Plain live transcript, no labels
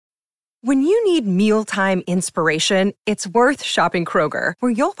When you need mealtime inspiration, it's worth shopping Kroger,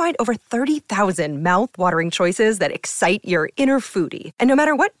 where you'll find over 30,000 mouth-watering choices that excite your inner foodie. And no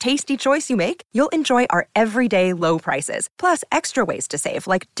matter what tasty choice you make, you'll enjoy our everyday low prices, plus extra ways to save,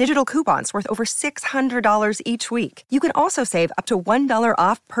 like digital coupons worth over $600 each week. You can also save up to $1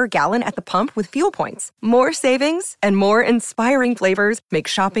 off per gallon at the pump with fuel points. More savings and more inspiring flavors make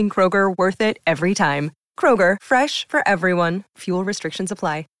shopping Kroger worth it every time. Kroger, fresh for everyone. Fuel restrictions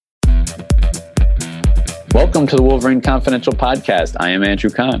apply. Welcome to the Wolverine Confidential Podcast. I am Andrew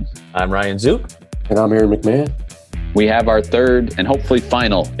Kahn. I'm Ryan Zook. And I'm Aaron McMahon. We have our third and hopefully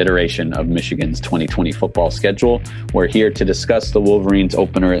final iteration of Michigan's 2020 football schedule. We're here to discuss the Wolverines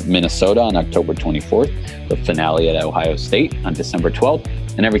opener at Minnesota on October 24th, the finale at Ohio State on December 12th,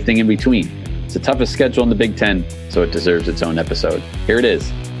 and everything in between. It's the toughest schedule in the Big Ten, so it deserves its own episode. Here it is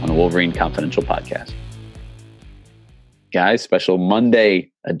on the Wolverine Confidential Podcast. Guys, special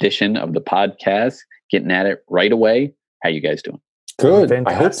Monday edition of the podcast. Getting at it right away. How you guys doing? Good. Fantastic.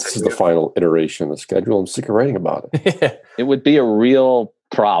 I hope this is the final iteration of the schedule. I'm sick of writing about it. It would be a real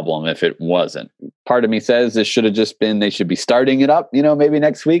problem if it wasn't. Part of me says this should have just been, they should be starting it up, maybe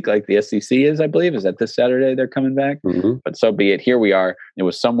next week, like the SEC is, I believe. Is that this Saturday they're coming back? Mm-hmm. But so be it. Here we are. It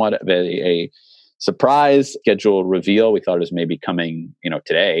was somewhat of a surprise schedule reveal. We thought it was maybe coming,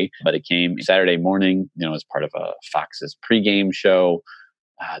 today, but it came Saturday morning, as part of Fox's pregame show.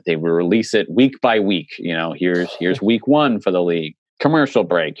 They will release it week by week. Here's week one for the league. Commercial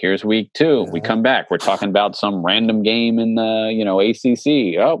break. Here's week two. We come back. We're talking about some random game in the,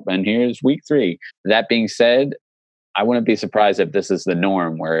 ACC. Oh, and here's week three. That being said, I wouldn't be surprised if this is the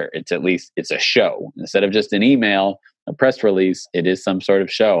norm where it's a show. Instead of just an email, a press release, it is some sort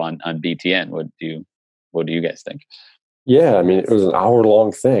of show on BTN. What do you guys think? Yeah, it was an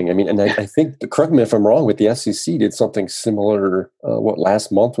hour-long thing. And I think, correct me if I'm wrong, but the SEC did something similar,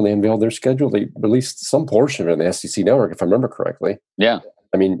 last month when they unveiled their schedule? They released some portion of it on the SEC network, if I remember correctly. Yeah.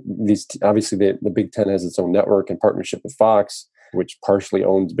 Obviously, the Big Ten has its own network in partnership with Fox, which partially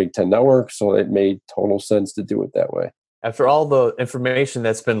owns Big Ten Network, so it made total sense to do it that way. After all the information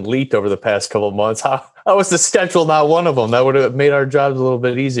that's been leaked over the past couple of months, how was the schedule not one of them? That would have made our jobs a little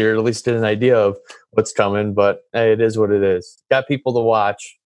bit easier, at least get an idea of what's coming. But hey, it is what it is. Got people to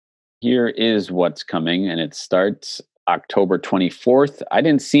watch. Here is what's coming, and it starts October 24th. I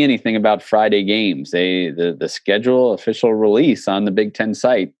didn't see anything about Friday games. The schedule official release on the Big Ten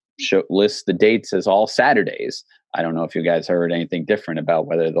site lists the dates as all Saturdays. I don't know if you guys heard anything different about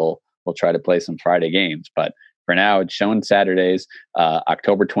whether they'll try to play some Friday games, but for now, it's showing Saturdays.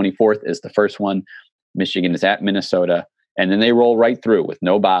 October 24th is the first one. Michigan is at Minnesota. And then they roll right through with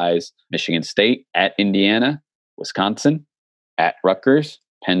no byes. Michigan State at Indiana, Wisconsin, at Rutgers,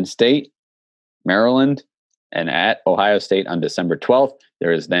 Penn State, Maryland, and at Ohio State on December 12th.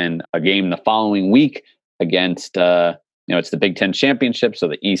 There is then a game the following week against, it's the Big Ten Championship. So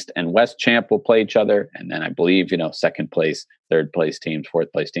the East and West champ will play each other. And then I believe, second place, third place teams,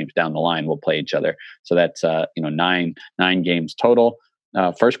 fourth place teams down the line will play each other. So that's, nine games total.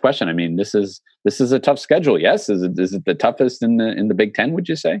 First question. This is a tough schedule. Yes. Is it the toughest in the Big Ten, would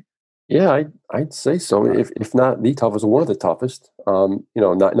you say? Yeah, I'd say so. If not the toughest, one of the toughest.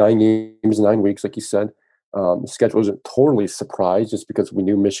 Not 9 games in 9 weeks, like you said. The schedule isn't totally surprised just because we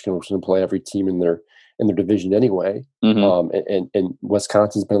knew Michigan was going to play every team in their division anyway. Mm-hmm. And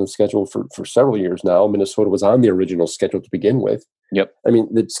Wisconsin's been on the schedule for several years now. Minnesota was on the original schedule to begin with. Yep.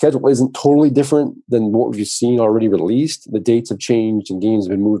 The schedule isn't totally different than what we've seen already released. The dates have changed and games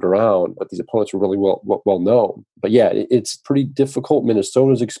have been moved around, but these opponents are really well known. But yeah, it's pretty difficult.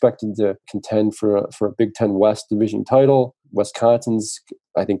 Minnesota's expected to contend for a Big Ten West division title. Wisconsin's,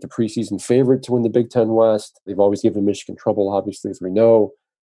 I think, the preseason favorite to win the Big Ten West. They've always given Michigan trouble, obviously, as we know.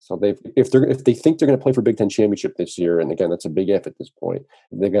 So if they think they're going to play for Big Ten championship this year, and again, that's a big if at this point,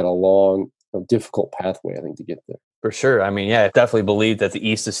 they've got a long, difficult pathway, I think, to get there. For sure. I definitely believe that the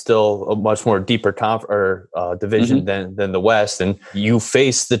East is still a much more deeper division than the West. And you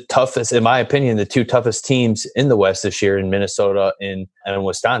face the toughest, in my opinion, the two toughest teams in the West this year in Minnesota and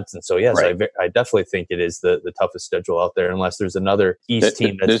Wisconsin. So, yes, right. I definitely think it is the toughest schedule out there, unless there's another East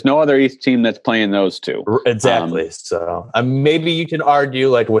team. There's no other East team that's playing those two. Exactly. So maybe you can argue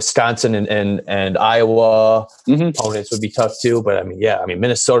like Wisconsin and Iowa opponents would be tough too. But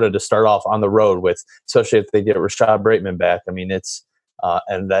Minnesota to start off on the road with, especially if they get Rashad Braitman back. It's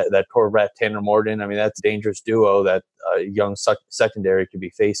and that Corvette Tanner Morgan. That's a dangerous duo that young secondary could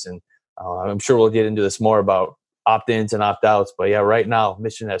be facing. I'm sure we'll get into this more about opt-ins and opt-outs. But yeah, right now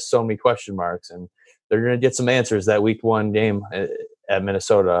Michigan has so many question marks, and they're going to get some answers that week one game at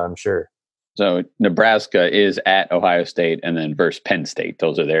Minnesota, I'm sure. So Nebraska is at Ohio State and then versus Penn State.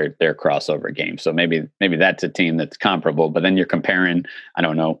 Those are their crossover games. So maybe that's a team that's comparable. But then you're comparing, I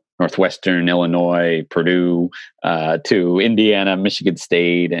don't know, Northwestern Illinois, Purdue to Indiana, Michigan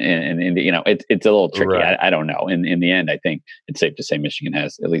State, and it's a little tricky. Right. I don't know. In the end, I think it's safe to say Michigan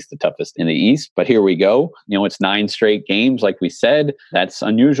has at least the toughest in the East. But here we go. It's 9 straight games, like we said. That's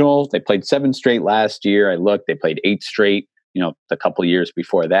unusual. They played 7 straight last year. I looked. They played 8 straight. The couple of years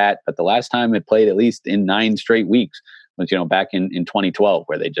before that. But the last time it played at least in 9 straight weeks was, back in 2012,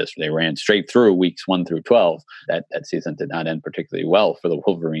 where they ran straight through weeks 1 through 12. That season did not end particularly well for the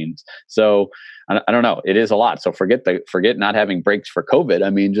Wolverines. So I don't know. It is a lot. So forget not having breaks for COVID. I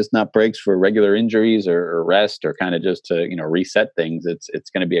mean, just not breaks for regular injuries or rest or kind of just to, reset things. It's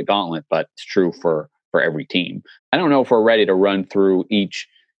going to be a gauntlet, but it's true for every team. I don't know if we're ready to run through each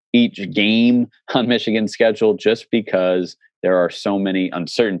game on Michigan's schedule, just because there are so many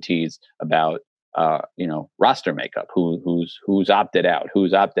uncertainties about roster makeup, who's opted out,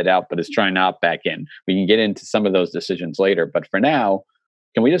 but is trying to opt back in. We can get into some of those decisions later, but for now,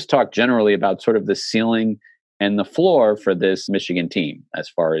 can we just talk generally about sort of the ceiling and the floor for this Michigan team as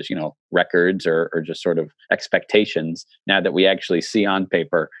far as, records or just sort of expectations now that we actually see on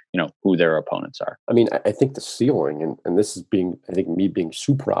paper, who their opponents are? I mean, I think the ceiling, and this is me being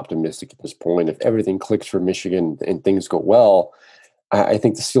super optimistic at this point, if everything clicks for Michigan and things go well, I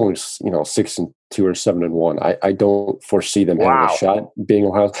think the ceiling is, 6-2 or 7-1. I don't foresee them having a shot being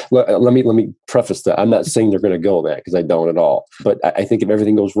Ohio. Let me preface that. I'm not saying they're going to go that, because I don't at all. But I think if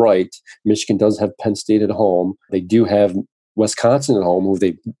everything goes right, Michigan does have Penn State at home. They do have Wisconsin at home, who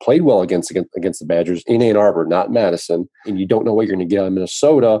they played well against the Badgers in Ann Arbor, not Madison. And you don't know what you're going to get out of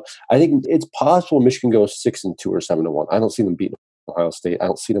Minnesota. I think it's possible Michigan goes 6-2 or 7-1. I don't see them beating Ohio State. I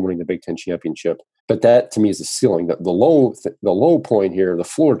don't see them winning the Big Ten championship. But that to me is the ceiling. The low point here, the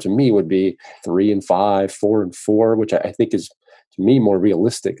floor to me would be 3-5, 4-4, which I think is to me more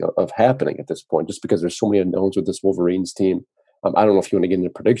realistic of happening at this point, just because there's so many unknowns with this Wolverines team. I don't know if you want to get into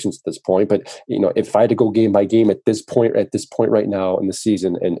predictions at this point, but if I had to go game by game at this point right now in the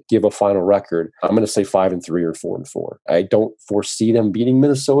season and give a final record, I'm going to say 5-3 or 4-4. I don't foresee them beating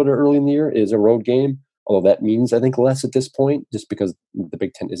Minnesota early in the year. It is a road game. Although that means, I think, less at this point, just because the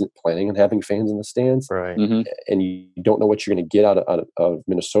Big Ten isn't planning on having fans in the stands. Right. Mm-hmm. And you don't know what you're going to get out of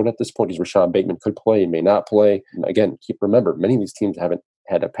Minnesota at this point, because Rashad Bateman could play and may not play. And again, remember, many of these teams haven't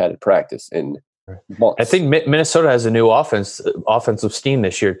had a padded practice in months. I think Minnesota has a new offensive steam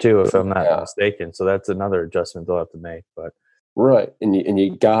this year, too, if I'm not mistaken. So that's another adjustment they'll have to make. But right. And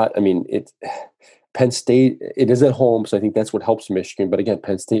you got, Penn State, it is at home, so I think that's what helps Michigan. But again,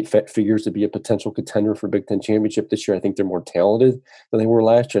 Penn State figures to be a potential contender for Big Ten championship this year. I think they're more talented than they were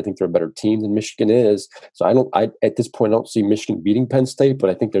last year. I think they're a better team than Michigan is. So at this point, I don't see Michigan beating Penn State, but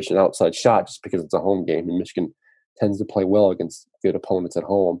I think there's an outside shot just because it's a home game, and Michigan tends to play well against good opponents at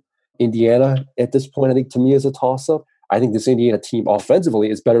home. Indiana, at this point, I think to me is a toss-up. I think this Indiana team offensively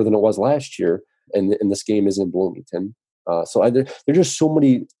is better than it was last year, and this game is in Bloomington. There's just so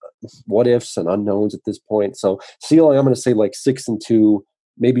many what ifs and unknowns at this point. So ceiling, I'm going to say like 6-2,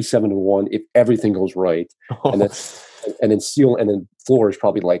 maybe 7-1 if everything goes right. And then floor is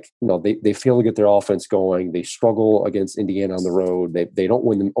probably like, they fail to get their offense going. They struggle against Indiana on the road. They don't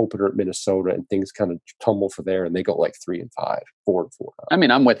win the opener at Minnesota, and things kind of tumble for there, and they go like 3-5, 4-4.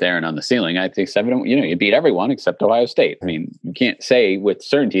 I'm with Aaron on the ceiling. I think 7. You beat everyone except Ohio State. You can't say with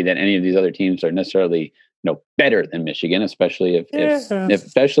certainty that any of these other teams are necessarily better than Michigan, especially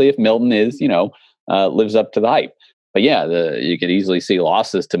if Milton is, lives up to the hype. But you could easily see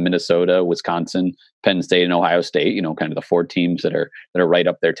losses to Minnesota, Wisconsin, Penn State, and Ohio State. Kind of the 4 teams that are right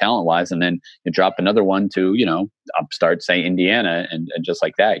up there talent wise, and then you drop another one to upstart, say Indiana, and just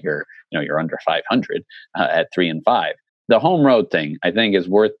like that, you're under 500 at 3-5. The home road thing, I think, is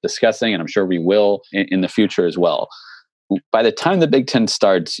worth discussing, and I'm sure we will in the future as well. By the time the Big Ten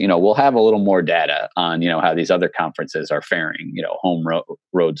starts, we'll have a little more data on, how these other conferences are faring, home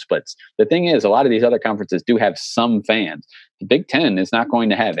road splits. The thing is, a lot of these other conferences do have some fans. The Big Ten is not going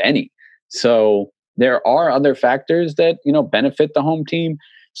to have any. So there are other factors that, benefit the home team.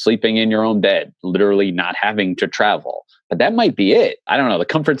 Sleeping in your own bed, literally not having to travel. But that might be it. I don't know, the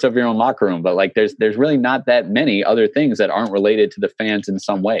comforts of your own locker room. But there's really not that many other things that aren't related to the fans in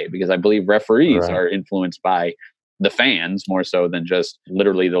some way, because I believe referees are influenced by the fans more so than just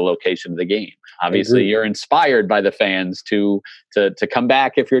literally the location of the game. Obviously, you're inspired by the fans to come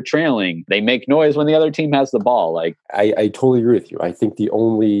back if you're trailing. They make noise when the other team has the ball. Like I totally agree with you. I think the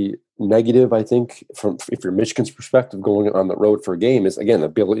only negative, I think, if you're Michigan's perspective, going on the road for a game is, again, the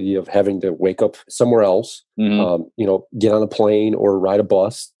ability of having to wake up somewhere else, get on a plane or ride a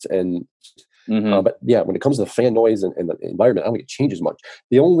bus. And but yeah, when it comes to the fan noise and the environment, I don't think it changes much.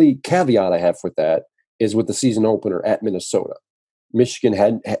 The only caveat I have with that is with the season opener at Minnesota. Michigan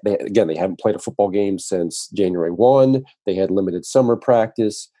they haven't played a football game since January 1. They had limited summer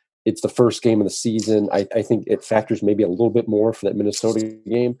practice. It's the first game of the season. I think it factors maybe a little bit more for that Minnesota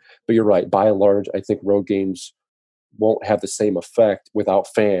game. But you're right. By and large, I think road games won't have the same effect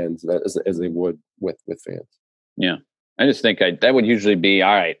without fans as they would with fans. Yeah. I just think that would usually be,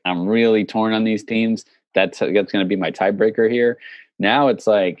 all right, I'm really torn on these teams. That's going to be my tiebreaker here. Now it's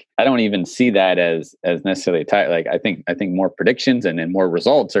like, I don't even see that as necessarily tie. Like, I think more predictions and then more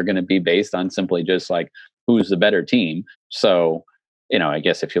results are going to be based on simply just like, who's the better team. So, I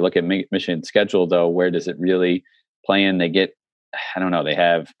guess if you look at Michigan's schedule, though, where does it really play in? They get, I don't know, they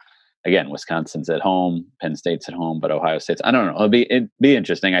have, again, Wisconsin's at home, Penn State's at home, but Ohio State's, I don't know. It'd be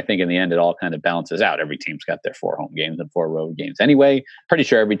interesting. I think in the end, it all kind of balances out. Every team's got their 4 home games and 4 road games. Anyway, pretty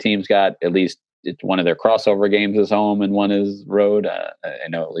sure every team's got at least one of their crossover games is home and one is road. I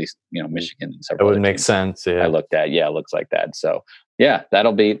know at least, Michigan and several. That would make sense. Yeah. I looked at, it looks like that. So yeah,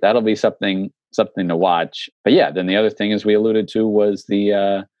 that'll be something to watch. But yeah, then the other thing, as we alluded to, was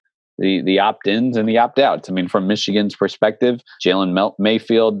the opt-ins and the opt-outs. I mean, from Michigan's perspective, Jalen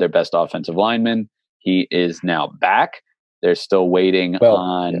Mayfield, their best offensive lineman, he is now back. They're still waiting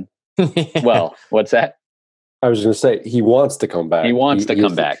on. Well, what's that? I was going to say, he wants to come back. He wants to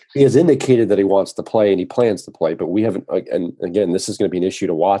come back. He has indicated that he wants to play and he plans to play, but we haven't. And again, this is going to be an issue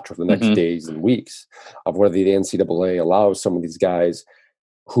to watch for the next days and weeks of whether the NCAA allows some of these guys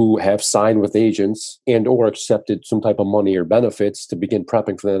who have signed with agents and or accepted some type of money or benefits to begin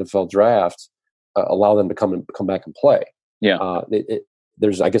prepping for the NFL draft, allow them to come back and play. Yeah.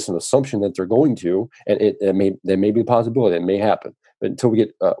 There's, I guess, an assumption that they're going to, and there may be a possibility it may happen. But until we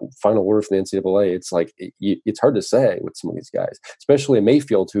get final word from the NCAA, it's like it's hard to say with some of these guys, especially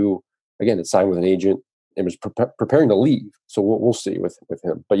Mayfield, who, again, had signed with an agent and was preparing to leave. So we'll see with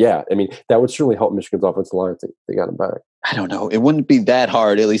him. But yeah, I mean, that would certainly help Michigan's offensive line if they got him back. I don't know. It wouldn't be that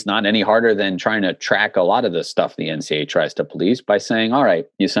hard, at least not any harder than trying to track a lot of the stuff the NCAA tries to police by saying, all right,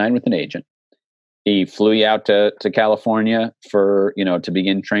 you signed with an agent. He flew you out to California for, to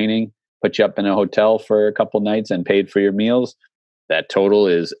begin training, put you up in a hotel for a couple nights and paid for your meals. That total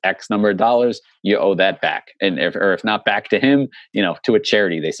is X number of dollars. You owe that back. And if not back to him, to a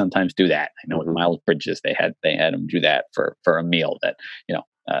charity, they sometimes do that. I know with Miles Bridges, they had him do that for a meal that,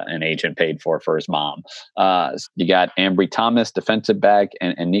 an agent paid for his mom. You got Ambry Thomas, defensive back,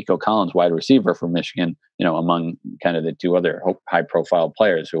 and Nico Collins, wide receiver for Michigan, among kind of the 2 other high profile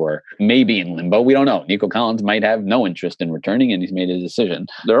players who are maybe in limbo. We don't know. Nico Collins might have no interest in returning and he's made a decision.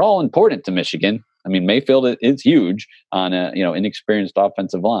 They're all important to Michigan. I mean, Mayfield is huge on a, inexperienced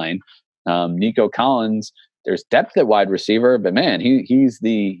offensive line. Nico Collins, there's depth at wide receiver, but man, he's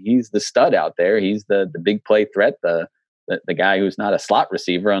the stud out there. He's the big play threat, the guy who's not a slot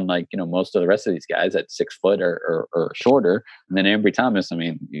receiver, unlike, most of the rest of these guys at 6 foot or shorter. And then Ambry Thomas, I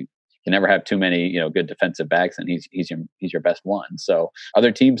mean, you can never have too many, good defensive backs, and he's your best one. So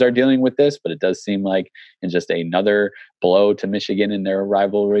other teams are dealing with this, but it does seem like it's just another blow to Michigan in their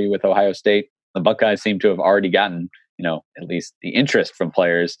rivalry with Ohio State. The Buckeyes seem to have already gotten, at least the interest from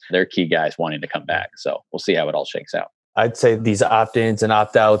players, their key guys wanting to come back. So we'll see how it all shakes out. I'd say these opt-ins and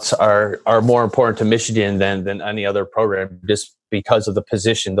opt-outs are more important to Michigan than any other program, just because of the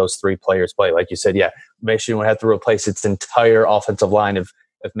position those 3 players play. Like you said, yeah, Michigan would have to replace its entire offensive line if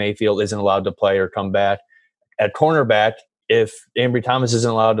Mayfield isn't allowed to play or come back. At cornerback, if Ambry Thomas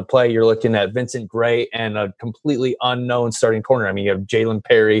isn't allowed to play, you're looking at Vincent Gray and a completely unknown starting corner. I mean, you have Jalen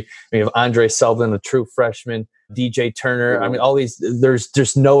Perry, you have Andre Sullivan, a true freshman, DJ Turner. I mean, all these,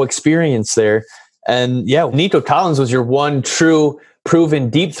 there's no experience there. And yeah, Nico Collins was your one true proven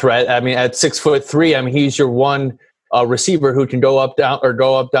deep threat. I mean, at 6'3", I mean, he's your one receiver who can go up down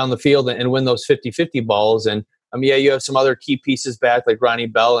the field and win those 50-50 balls. And I mean, yeah, you have some other key pieces back like Ronnie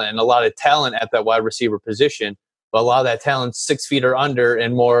Bell and a lot of talent at that wide receiver position. But a lot of that talent 6 feet or under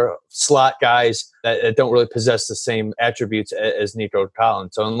and more slot guys that don't really possess the same attributes as Nico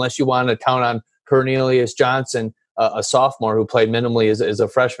Collins. So unless you want to count on Cornelius Johnson, a sophomore who played minimally as a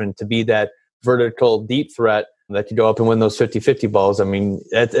freshman, to be that vertical deep threat that can go up and win those 50-50 balls, I mean,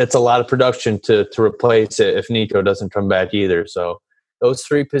 it's a lot of production to replace it if Nico doesn't come back either. So those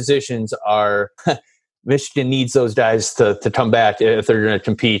 3 positions are Michigan needs those guys to come back if they're going to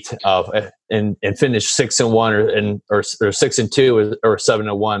compete and finish 6-1 or 6-2 or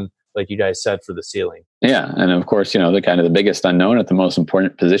 7-1, like you guys said, for the ceiling. Yeah, and of course, the biggest unknown at the most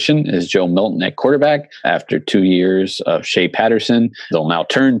important position is Joe Milton at quarterback. After 2 years of Shea Patterson, they'll now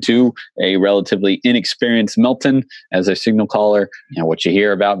turn to a relatively inexperienced Milton as a signal caller. What you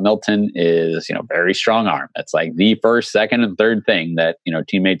hear about Milton is, very strong arm. That's like the first, second, and third thing that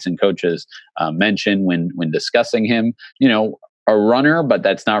teammates and coaches mention when discussing him. A runner, but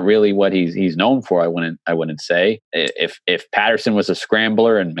that's not really what he's known for. I wouldn't say. If Patterson was a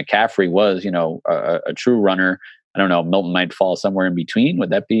scrambler and McCaffrey was, a true runner, I don't know, Milton might fall somewhere in between. Would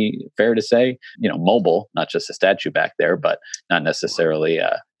that be fair to say? Mobile, not just a statue back there, but not necessarily,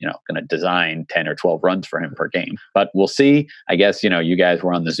 going to design 10 or 12 runs for him per game. But we'll see. I guess, you guys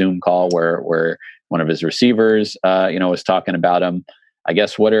were on the Zoom call where one of his receivers, was talking about him. I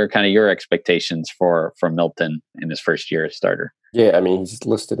guess what are kind of your expectations for Milton in his first year as starter? Yeah, I mean, he's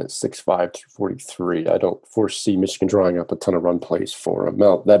listed at 6'5", 243. I don't foresee Michigan drawing up a ton of run plays for him.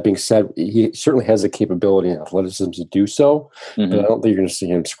 Now, that being said, he certainly has the capability and athleticism to do so, but I don't think you're going to see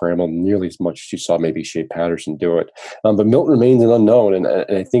him scramble nearly as much as you saw maybe Shea Patterson do it. But Milton remains an unknown, and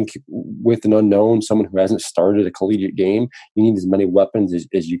I think with an unknown, someone who hasn't started a collegiate game, you need as many weapons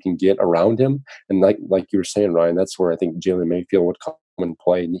as you can get around him. And like you were saying, Ryan, that's where I think Jalen Mayfield would come and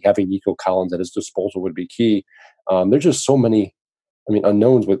play, and having Nico Collins at his disposal would be key. There's just so many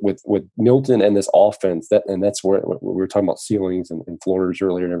unknowns with Milton and this offense, and that's where we were talking about ceilings and floors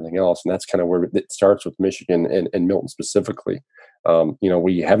earlier and everything else, and that's kind of where it starts with Michigan and Milton specifically.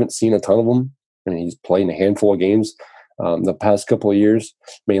 We haven't seen a ton of them. He's played in a handful of games the past couple of years,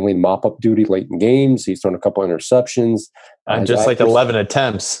 mainly mop-up duty late in games. He's thrown a couple of interceptions. Just like 11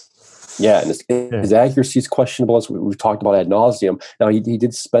 attempts. Yeah, and his accuracy is questionable, as we've talked about ad nauseum. Now, he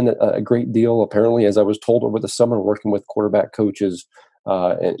did spend a great deal, apparently, as I was told, over the summer working with quarterback coaches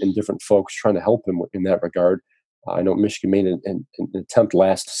and different folks trying to help him in that regard. I know Michigan made an attempt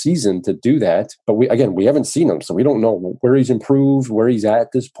last season to do that, but we haven't seen him, so we don't know where he's improved, where he's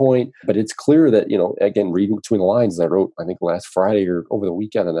at this point. But it's clear that, again, reading between the lines, I wrote, I think last Friday or over the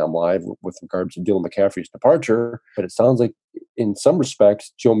weekend on M Live with regards to Dylan McCaffrey's departure, but it sounds like in some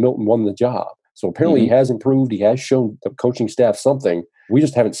respects, Joe Milton won the job. So apparently he has improved. He has shown the coaching staff something. We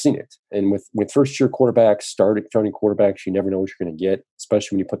just haven't seen it. And with first-year quarterbacks, starting quarterbacks, you never know what you're going to get,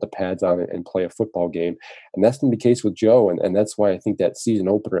 especially when you put the pads on and play a football game. And that's going to be the case with Joe. And that's why I think that season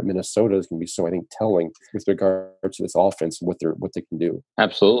opener at Minnesota is going to be so, I think, telling with regards to this offense and what they can do.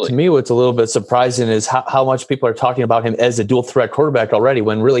 Absolutely. To me, what's a little bit surprising is how much people are talking about him as a dual-threat quarterback already,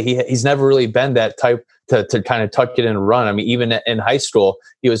 when really he's never really been that type to kind of tuck it in and run. I mean, even in high school,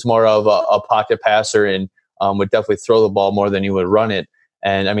 he was more of a pocket passer and would definitely throw the ball more than he would run it.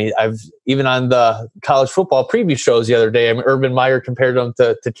 And I mean, I've even on the college football preview shows the other day, Urban Meyer compared him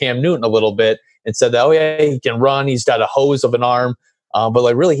to Cam Newton a little bit and said that, oh yeah, he can run. He's got a hose of an arm, but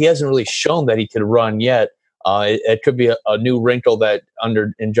like really, he hasn't really shown that he can run yet. It could be a new wrinkle that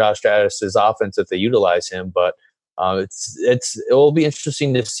in Josh Gaddis's offense if they utilize him, but it will be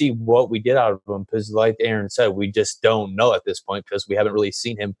interesting to see what we get out of him, because like Aaron said, we just don't know at this point because we haven't really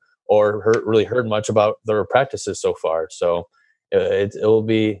seen him or heard much about their practices so far. So it will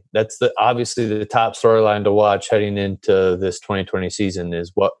be obviously the top storyline to watch heading into this 2020 season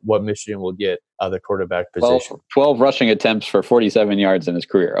is what Michigan will get out of the quarterback position. 12 rushing attempts for 47 yards in his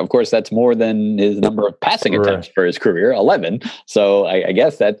career. Of course, that's more than his number of passing attempts for his career, 11. So I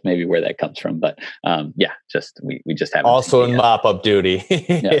guess that's maybe where that comes from. But we just haven't. Also in mop-up duty.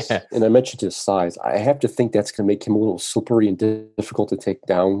 Yes. Yeah. And I mentioned his size. I have to think that's going to make him a little slippery and difficult to take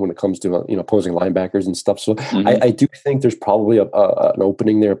down when it comes to opposing linebackers and stuff. So I do think there's probably an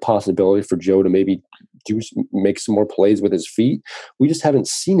opening there, a possibility for Joe to maybe make some more plays with his feet. We just haven't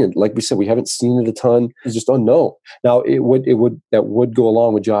seen it. Like we said, we haven't seen it a ton. It's just unknown. Now that would go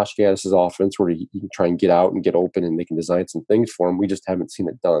along with Josh Gaddis's offense, where he can try and get out and get open, and they can design some things for him. We just haven't seen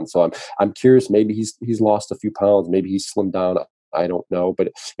it done. So I'm curious. Maybe he's lost a few pounds. Maybe he's slimmed down. I don't know. But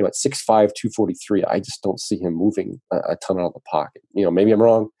at 6'5", 243, I just don't see him moving a ton out of the pocket. Maybe I'm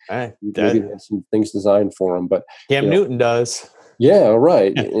wrong. Maybe there's some things designed for him, but Cam Newton does. Yeah,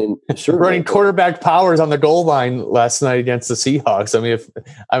 right. And running quarterback powers on the goal line last night against the Seahawks.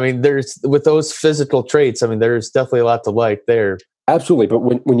 There's with those physical traits. There's definitely a lot to like there. Absolutely, but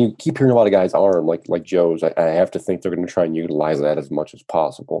when you keep hearing about a guy's arm like Joe's, I have to think they're going to try and utilize that as much as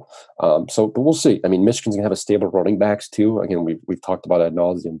possible. But we'll see. Michigan's going to have a stable running backs too. Again, we've talked about ad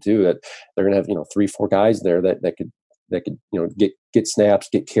nauseum too, that they're going to have 3-4 guys there that could that could, get snaps,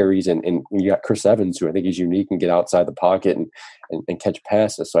 get carries, and you got Chris Evans, who I think is unique and get outside the pocket and catch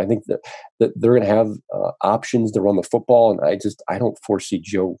passes. So I think that they're going to have options to run the football, and I don't foresee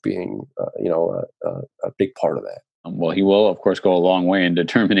Joe being a big part of that. Well, he will, of course, go a long way in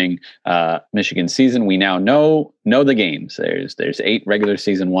determining Michigan's season. We now know the games. There's 8 regular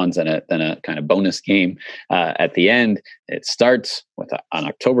season ones and then a kind of bonus game at the end. It starts on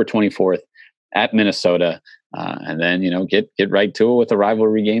October 24th at Minnesota, and then get right to it with a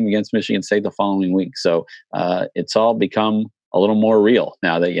rivalry game against Michigan State the following week. So it's all become a little more real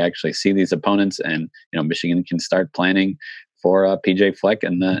now that you actually see these opponents, and Michigan can start planning for PJ Fleck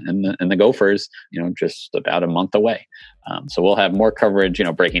and the Gophers, just about a month away. So we'll have more coverage,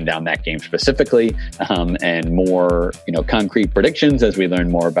 breaking down that game specifically, and more, concrete predictions as we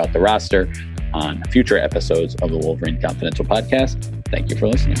learn more about the roster on future episodes of the Wolverine Confidential podcast. Thank you for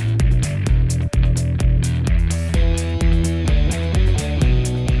listening.